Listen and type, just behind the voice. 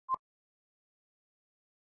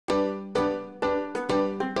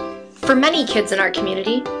For many kids in our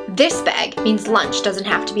community, this bag means lunch doesn't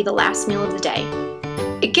have to be the last meal of the day.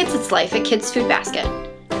 It gets its life at Kids Food Basket,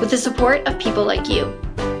 with the support of people like you.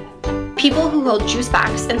 People who hold juice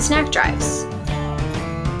box and snack drives.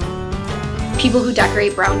 People who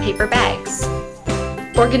decorate brown paper bags.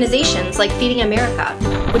 Organizations like Feeding America,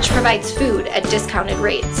 which provides food at discounted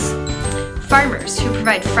rates. Farmers who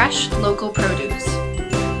provide fresh, local produce.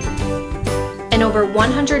 And over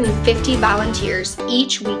 150 volunteers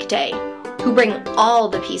each weekday who bring all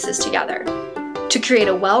the pieces together to create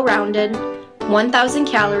a well-rounded,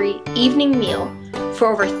 1,000-calorie evening meal for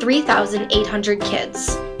over 3,800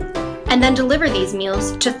 kids, and then deliver these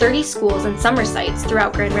meals to 30 schools and summer sites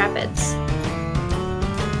throughout Grand Rapids.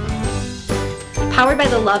 Powered by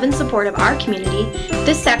the love and support of our community,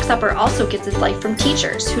 this Sack Supper also gets its life from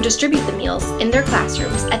teachers who distribute the meals in their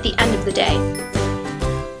classrooms at the end of the day.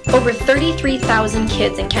 Over 33,000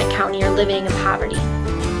 kids in Kent County are living in poverty.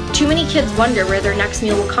 Too many kids wonder where their next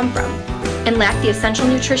meal will come from and lack the essential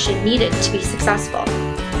nutrition needed to be successful.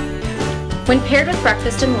 When paired with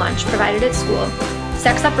breakfast and lunch provided at school,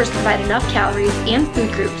 Sack Suppers provide enough calories and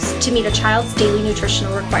food groups to meet a child's daily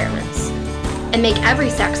nutritional requirements and make every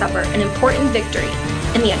Sack Supper an important victory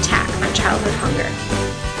in the attack on childhood hunger.